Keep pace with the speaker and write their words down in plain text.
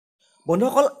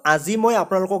বন্ধুসকল আজি মই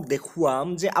আপোনালোকক দেখুৱাম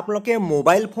যে আপোনালোকে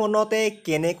মোবাইল ফোনতে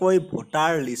কেনেকৈ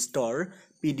ভোটাৰ লিষ্টৰ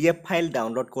PDF ফাইল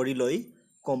ডাউনলোড কৰি লৈ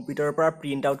কম্পিউটাৰৰ পৰা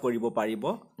প্ৰিন্ট আউট কৰিব পাৰিব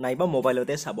নাইবা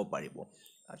মোবাইলতে চাব পাৰিব।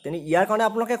 তেনে ইয়াৰ কাৰণে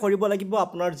আপোনালোকে কৰিব লাগিব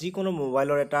আপোনাৰ যিকোনো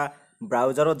মোবাইলৰ এটা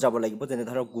ব্ৰাউজাৰত যাব লাগিব, যেনে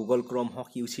ধৰক গুগল ক্ৰোম হওক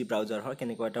UC ব্ৰাউজাৰ হওক,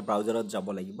 কেনেকৈ এটা ব্ৰাউজাৰত যাব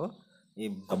লাগিব।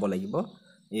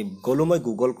 গ'লো মই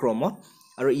গুগল ক্ৰোমত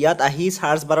আৰু ইয়াত আহি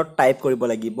সাৰ্চ বাৰত টাইপ কৰিব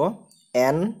লাগিব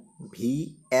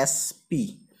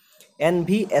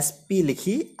NVSP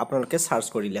লিখি আপোনালোকে সাৰ্চ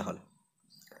কৰিলে হ'ল।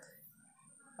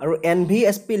 আৰু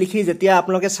NVSP লিখি যেতিয়া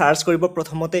আপোনালোকে সাৰ্চ কৰিব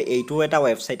প্ৰথমতে এইটো এটা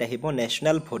ওয়েবসাইট আহিব,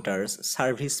 নেশনাল ভোটাৰ্স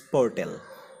সাৰ্ভিস পোৰ্টেল।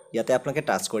 ইয়াতে আপোনালোকে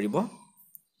টাচ কৰিব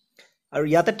আৰু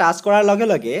ইয়াতে টাচ কৰাৰ লগে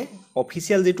লগে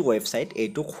অফিচিয়েল যেটো ওয়েবসাইট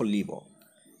এইটো খুলিব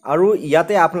আৰু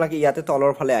ইয়াতে আপোনালোকে ইয়াতে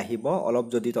তলৰ ফালে আহিব। অলপ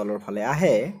যদি তলৰ ফালে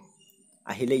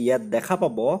আহিলে ইয়াত দেখা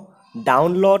পাব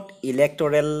ডাউনলোড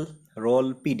ইলেক্টৰেল ৰোল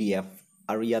PDF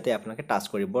আৰু ইয়াতে আপোনালোকে টাচ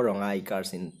কৰিব ৰঙা আইকাৰ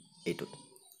চিন এইটো।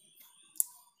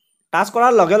 টাচ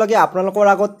কৰাৰ লগে লগে আপোনালোকৰ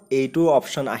আগত এইটো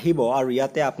অপচন আহিব আৰু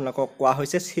ইয়াতে আপোনালোকক কোৱা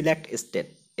হৈছে সিলেক্ট ষ্টেট।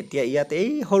 এতিয়া ইয়াতে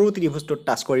এই সৰু ত্ৰিভুজটোত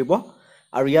টাচ কৰিব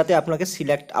আৰু ইয়াতে আপোনালোকে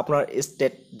সিলেক্ট আপোনাৰ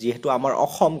ষ্টেট, যেহেতু আমাৰ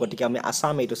অসম গতিকে আমি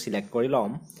আসাম এইটো সিলেক্ট কৰি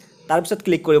লম। তাৰ পিছত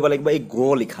ক্লিক কৰিব লাগিব এই গো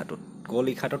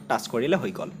লিখাটোত টাচ কৰিলে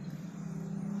হৈ গ'ল।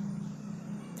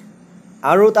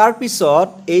 আৰু তাৰ পিছত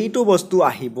এইটো বস্তু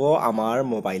আহিব আমাৰ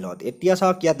মোবাইলত। এতিয়া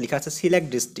চাওক ইয়াত লিখা আছে সিলেক্ট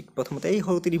ডিস্ট্ৰিক্ট। প্ৰথমতে এই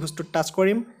সৰু ত্ৰিভুজটোত টাচ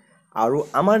কৰিম আৰু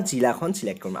আমাৰ জিলাখন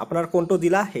সিলেক্ট কৰিম। আপোনাৰ কোনটো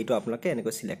জিলা সেইটো আপোনালোকে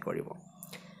এনেকৈ সিলেক্ট কৰিব।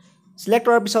 সিলেক্ট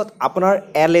কৰাৰ পিছত আপোনাৰ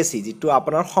LAC যেটো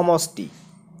আপোনাৰ সমষ্টি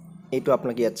এইটো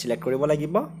আপোনালোকে ইয়াত সিলেক্ট কৰিব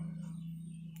লাগিব।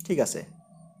 ঠিক আছে,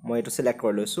 মই এইটো সিলেক্ট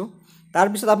কৰি লৈছো। তাৰ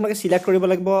পিছত আপোনালোকে সিলেক্ট কৰিব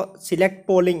লাগিব সিলেক্ট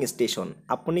পোলিং ষ্টেচন।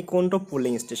 আপুনি কোনটো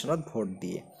পোলিং ষ্টেচনত ভোট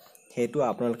দিয়ে সেইটো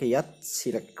আপোনালোকে ইয়াত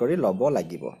সিলেক্ট কৰি ল'ব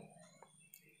লাগিব।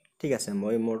 ঠিক আছে,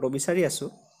 মই মোৰটো বিচাৰি আছো।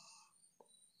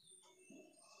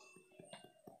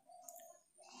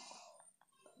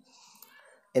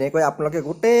 এনেকৈ আপোনালোকে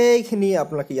গোটেইখিনি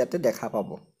আপোনালোকে ইয়াতে দেখা পাব।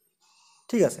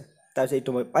 ঠিক আছে, তাৰপিছত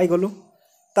এইটো মই পাই গ'লো।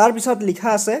 তাৰ পিছত লিখা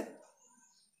আছে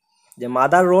যে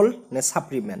মাদাৰ ৰোল নে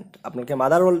সাপ্লিমেন্ট। আপোনালোকে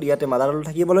মাদাৰ ৰোল ইয়াতে মাদাৰ ৰোল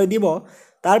থাকিবলৈ দিব।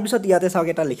 তাৰ পিছত ইয়াতে চাওক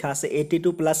এটা লিখা আছে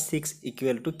 82 + 6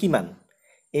 = কিমান।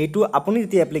 এইটো আপুনি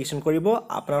যেতিয়া এপ্লিকেশন কৰিব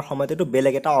আপোনাৰ সময়ত এইটো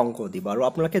বেলেগ এটা অংক দিব আৰু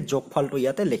আপোনালোকে যোগফলটো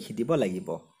ইয়াতে লিখি দিব লাগিব।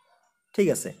 ঠিক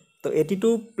আছে, তো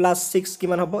 82 + 6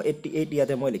 কিমান হ'ব? 88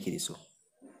 ইয়াতে মই লিখি দিছো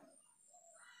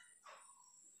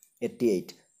 88।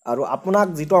 আৰু আপোনাক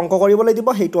যেটো অংক কৰিবলৈ দিব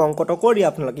সেইটো অংকটো কৰি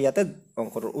আপোনালোকে ইয়াতে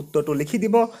অংকটোৰ উত্তৰটো লিখি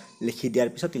দিব। লিখি দিয়াৰ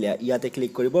পিছত ইয়াতে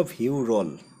ক্লিক কৰিব ভিউ ৰোল।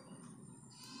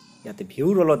 ইয়াতে ভিউ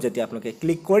ৰোলত যেতিয়া আপোনালোকে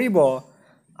ক্লিক কৰিব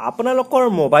আপোনালোকৰ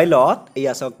মোবাইলত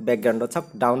এয়া চাওক বেকগ্ৰাউণ্ডত চাওক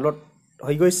ডাউনলোড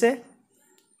হৈ গৈছে।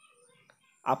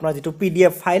 আপোনাৰ যেটো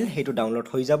PDF ফাইল সেইটো ডাউনলোড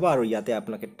হৈ যাব আৰু ইয়াতে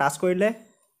আপোনালোকে টাচ কৰিলে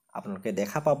আপোনালোকে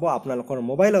দেখা পাব আপোনালোকৰ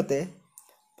মোবাইলতে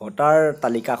ভোটাৰ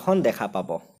তালিকাখন দেখা পাব।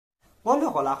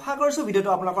 বন্ধুসকল আশা কৰিছো ভিডিওটো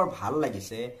আপোনালোকৰ ভাল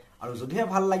লাগিছে আৰু যদিহে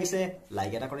ভাল লাগিছে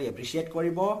লাইক এটা কৰি এপ্ৰিচিয়েট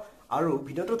কৰিব আৰু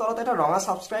ভিডিওটোৰ তলত এটা ৰঙা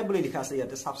সাবস্ক্ৰাইব বুলি লিখা আছে,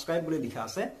 ইয়াতে সাবস্ক্ৰাইব বুলি লিখা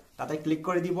আছে তাতে ক্লিক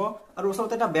কৰি দিব আৰু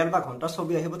ওচৰতে এটা বেল বা ঘণ্টাৰ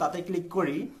ছবি আহিব তাতে ক্লিক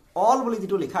কৰি অল বুলি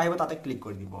যেটো লিখা আহিব তাতে ক্লিক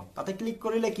কৰি দিব। তাতে ক্লিক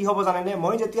কৰিলে কি হ'ব জানেনে?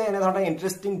 মই যেতিয়া এনে ধৰণৰ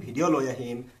ইন্টাৰেষ্টিং ভিডিও লৈ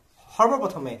আহিম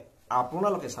সৰ্বপ্ৰথমে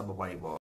আপোনালোকে চাব পাৰিব।